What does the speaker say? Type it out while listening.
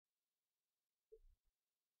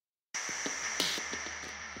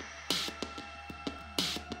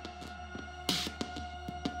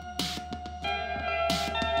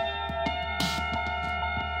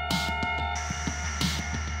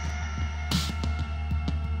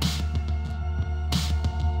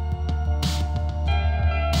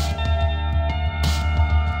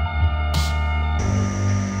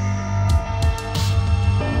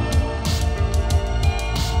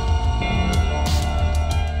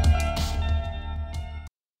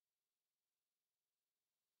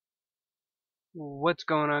What's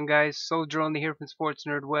going on, guys? Soldier Only here from Sports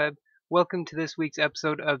Nerd Web. Welcome to this week's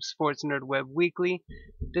episode of Sports Nerd Web Weekly.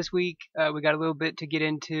 This week, we got a little bit to get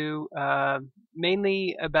into,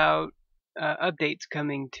 mainly about updates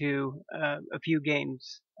coming to a few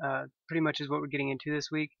games. Pretty much is what we're getting into this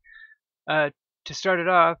week. Uh, to start it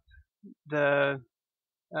off, the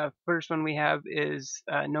first one we have is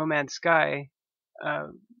No Man's Sky. Uh,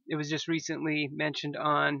 it was just recently mentioned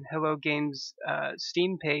on Hello Games'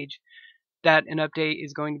 Steam page that an update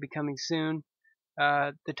is going to be coming soon.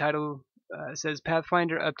 The title says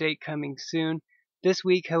Pathfinder update coming soon. This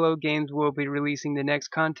week, Hello Games will be releasing the next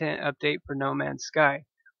content update for No Man's Sky.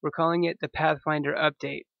 We're calling it the Pathfinder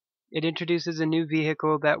update. It introduces a new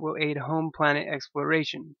vehicle that will aid home planet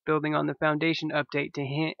exploration, building on the Foundation update to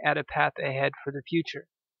hint at a path ahead for the future.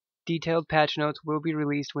 Detailed patch notes will be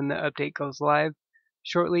released when the update goes live.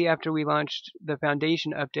 Shortly after we launched the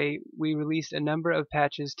Foundation update, we released a number of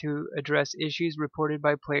patches to address issues reported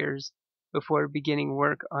by players before beginning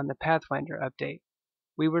work on the Pathfinder update.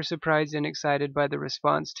 We were surprised and excited by the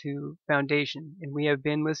response to Foundation, and we have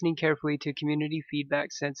been listening carefully to community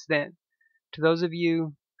feedback since then. To those of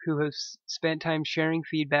you who have spent time sharing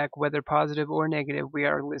feedback, whether positive or negative, we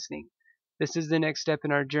are listening. This is the next step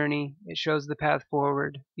in our journey. It shows the path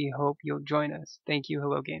forward. We hope you'll join us. Thank you,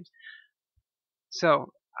 Hello Games.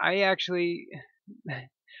 So, I actually,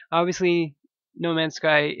 obviously, No Man's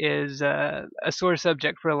Sky is a sore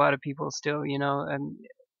subject for a lot of people still, and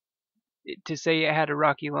to say it had a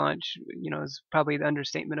rocky launch, is probably the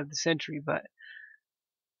understatement of the century. But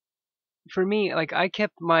for me, like, I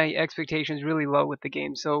kept my expectations really low with the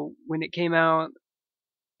game. So when it came out,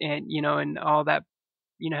 and all that,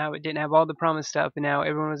 how it didn't have all the promised stuff, and now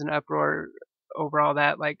everyone was in uproar over all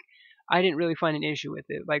that. Like, I didn't really find an issue with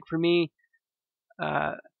it. Like, for me,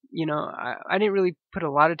 uh, I didn't really put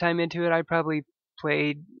a lot of time into it. I probably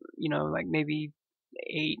played, like maybe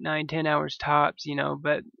 8, 9, 10 hours tops.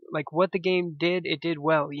 But like what the game did, it did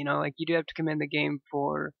well. Like you do have to commend the game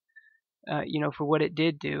for, for what it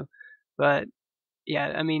did do. But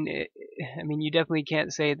yeah, I mean, you definitely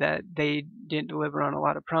can't say that they didn't deliver on a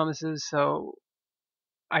lot of promises. So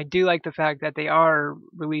I do like the fact that they are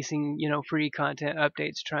releasing, free content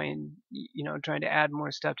updates, trying to add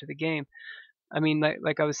more stuff to the game. I mean,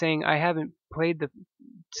 like I was saying, I haven't played the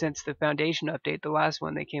since the Foundation update, the last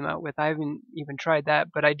one they came out with. I haven't even tried that,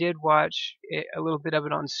 but I did watch a little bit of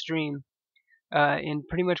it on stream. And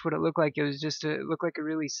pretty much what it looked like, it looked like a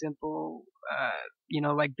really simple,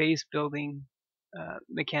 like base building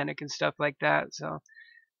mechanic and stuff like that. So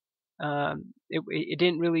it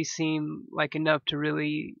didn't really seem like enough to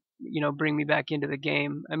really, bring me back into the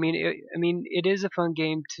game. I mean, it is a fun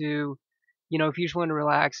game to, if you just want to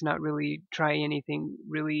relax, not really try anything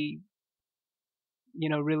really,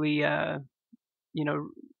 really, you know,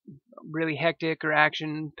 really hectic or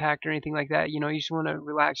action packed or anything like that. You just want to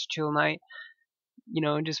relax, chill night,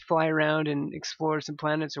 and just fly around and explore some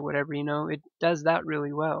planets or whatever. It does that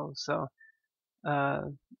really well. So uh,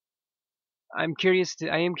 I am curious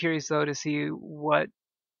though to see what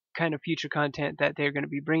kind of future content that they're going to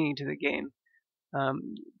be bringing to the game.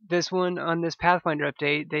 Um, this one on this Pathfinder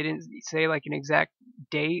update, they didn't say like an exact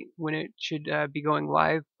date when it should be going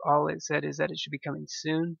live. All it said is that it should be coming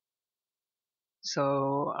soon.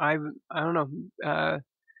 So I don't know.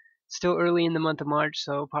 Still early in the month of March,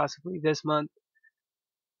 so possibly this month.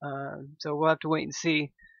 So we'll have to wait and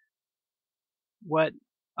see. What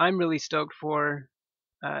I'm really stoked for,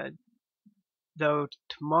 uh, though,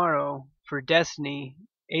 tomorrow for Destiny,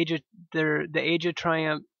 Age of the Age of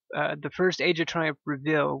Triumph. The first Age of Triumph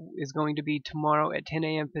reveal is going to be tomorrow at 10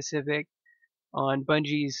 a.m. Pacific on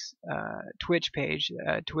Bungie's Twitch page,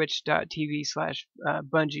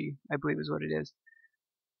 twitch.tv/Bungie, I believe is what it is.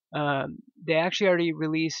 They actually already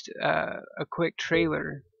released a quick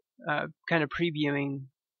trailer, kind of previewing.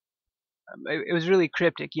 It was really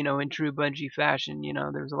cryptic, in true Bungie fashion.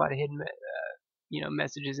 There was a lot of hidden,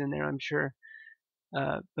 messages in there, I'm sure.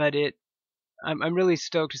 But I'm really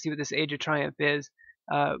stoked to see what this Age of Triumph is.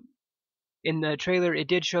 Uh, in the trailer, it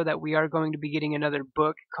did show that we are going to be getting another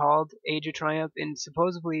book called Age of Triumph, and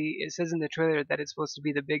supposedly it says in the trailer that it's supposed to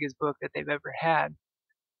be the biggest book that they've ever had,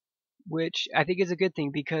 which I think is a good thing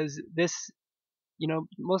because this,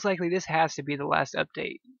 most likely this has to be the last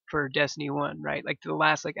update for Destiny 1, right? Like the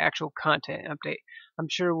last like actual content update. I'm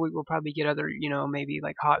sure we will probably get other, maybe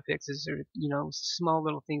like hot fixes or, small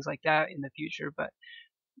little things like that in the future, but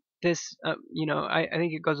this, I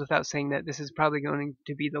think it goes without saying that this is probably going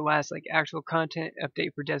to be the last like actual content update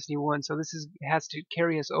for Destiny 1. So this has to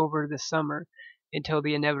carry us over the summer until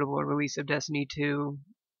the inevitable release of Destiny 2.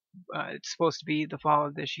 It's supposed to be the fall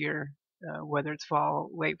of this year. whether it's fall,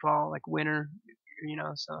 late fall, like winter,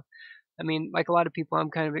 So I mean, like a lot of people,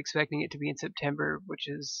 I'm kind of expecting it to be in September, which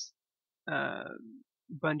is uh,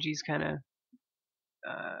 Bungie's kind of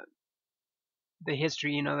uh, the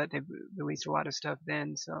history, that they've released a lot of stuff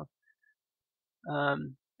then. So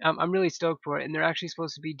I'm really stoked for it, and they're actually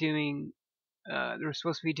supposed to be doing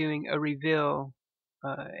a reveal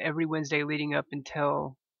every Wednesday leading up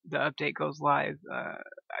until the update goes live.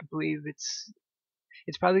 I believe it's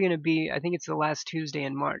probably going to be. I think it's the last Tuesday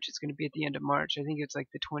in March. It's going to be at the end of March. I think it's like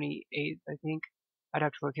the 28th. I think I'd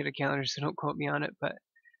have to look at a calendar, so don't quote me on it. But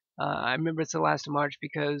I remember it's the last of March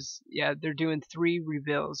because yeah, they're doing 3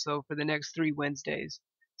 reveals. So for the next 3 Wednesdays,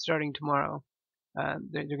 starting tomorrow,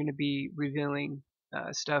 they're going to be revealing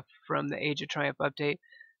stuff from the Age of Triumph update.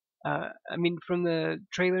 I mean, from the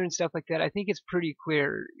trailer and stuff like that, I think it's pretty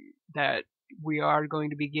clear that we are going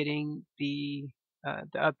to be getting the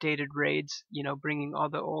updated raids. Bringing all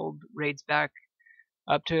the old raids back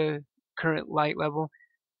up to current light level,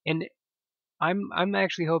 and I'm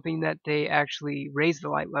actually hoping that they actually raise the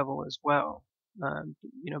light level as well.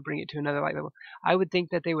 Bring it to another light level. I would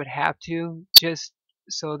think that they would have to, just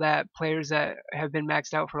so that players that have been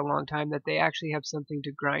maxed out for a long time, that they actually have something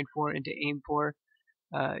to grind for and to aim for.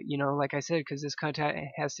 Like I said, because this content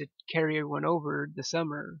has to carry everyone over the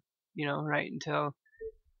summer, right until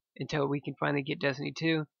we can finally get Destiny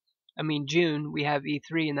 2. I mean, June we have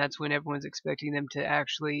E3, and that's when everyone's expecting them to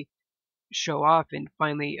actually show off and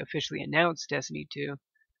finally officially announce Destiny 2.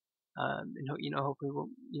 And hopefully we'll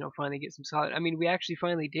finally get some solid. I mean, we actually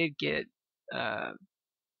finally did get.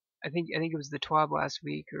 I think it was the 12 last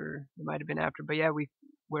week, or it might have been after. But yeah,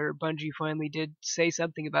 where Bungie finally did say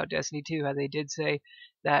something about Destiny 2. How they did say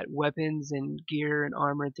that weapons and gear and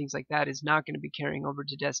armor and things like that is not going to be carrying over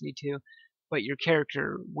to Destiny 2, but your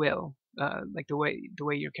character will. Like the way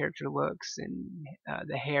your character looks, and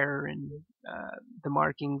the hair, and the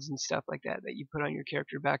markings and stuff like that you put on your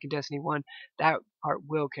character back in Destiny 1, that part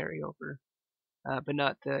will carry over. But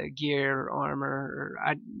not the gear or armor,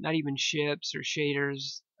 or not even ships or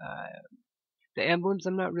shaders. The emblems,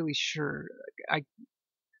 I'm not really sure. I,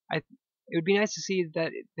 it would be nice to see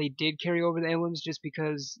that they did carry over the emblems, just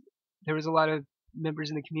because there was a lot of members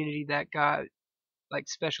in the community that got like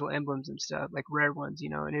special emblems and stuff, like rare ones,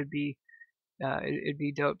 and it'd be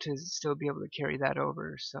dope to still be able to carry that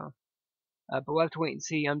over. So, but we'll have to wait and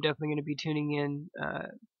see. I'm definitely going to be tuning in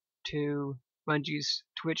to Bungie's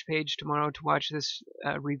Twitch page tomorrow to watch this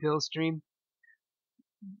reveal stream.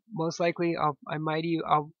 Most likely, I'll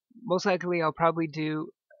probably do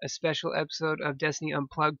a special episode of Destiny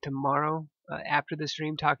Unplugged tomorrow after the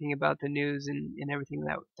stream, talking about the news and everything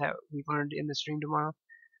that we've learned in the stream tomorrow.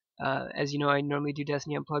 As you know, I normally do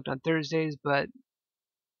Destiny Unplugged on Thursdays, but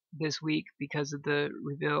this week, because of the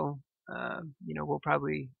reveal, we'll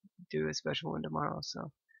probably do a special one tomorrow.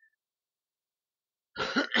 So,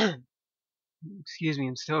 excuse me,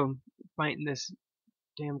 I'm still fighting this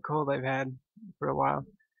damn cold I've had for a while.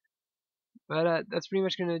 But that's pretty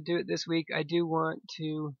much gonna do it this week. I do want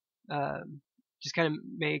to just kind of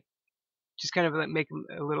make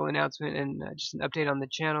a little announcement and just an update on the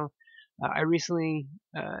channel. I recently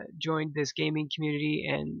joined this gaming community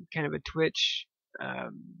and kind of a Twitch,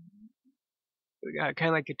 kind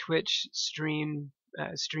of like a Twitch stream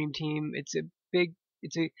team. It's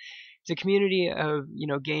a community of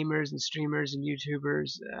gamers and streamers and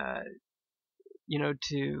YouTubers,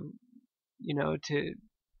 to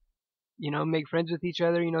make friends with each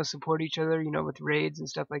other, support each other, with raids and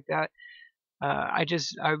stuff like that. I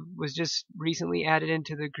was just recently added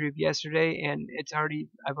into the group yesterday, and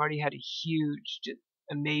I've already had a huge,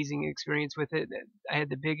 amazing experience with it. I had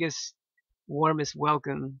the biggest, warmest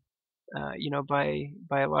welcome, by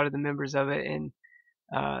a lot of the members of it, and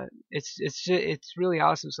it's really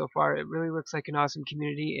awesome so far. It really looks like an awesome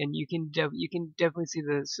community, and you can definitely see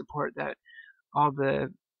the support that all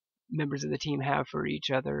the members of the team have for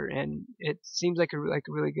each other, and it seems like a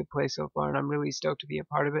really good place so far, and I'm really stoked to be a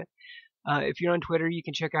part of it. If you're on Twitter, you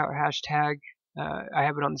can check out hashtag. I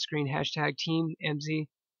have it on the screen. Hashtag Team Emmmmsie.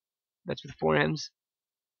 That's with 4 M's.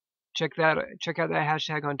 Check out that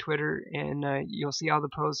hashtag on Twitter, and you'll see all the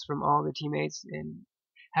posts from all the teammates, and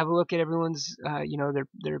have a look at everyone's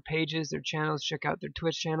their pages, their channels. Check out their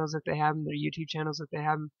Twitch channels if they have them, their YouTube channels if they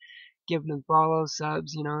have them. Give them follows,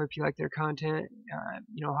 subs. If you like their content,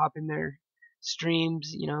 hop in their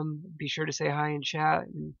streams. Be sure to say hi in chat,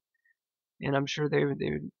 and I'm sure they would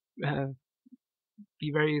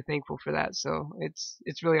be very thankful for that. So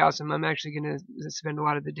it's really awesome. I'm actually going to spend a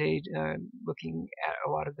lot of the day looking at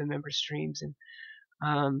a lot of the member streams.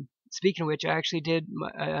 And speaking of which, I actually did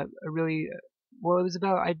a really well, it was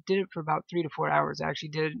about, I did it for about 3 to 4 hours. I actually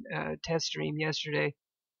did a test stream yesterday,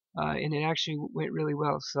 and it actually went really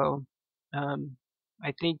well. So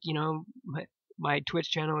I think, my Twitch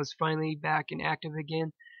channel is finally back and active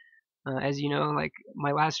again. As you know, like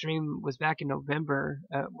my last stream was back in November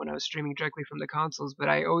when I was streaming directly from the consoles, but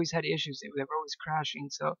I always had issues. They were always crashing.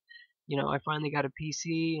 So, I finally got a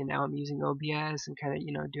PC, and now I'm using OBS and kind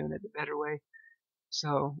of, doing it the better way.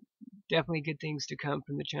 So definitely good things to come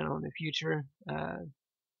from the channel in the future.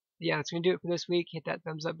 Yeah, that's going to do it for this week. Hit that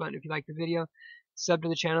thumbs up button if you like the video. Sub to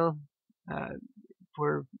the channel uh,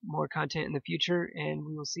 for more content in the future, and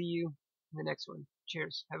we will see you in the next one.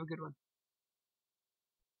 Cheers. Have a good one.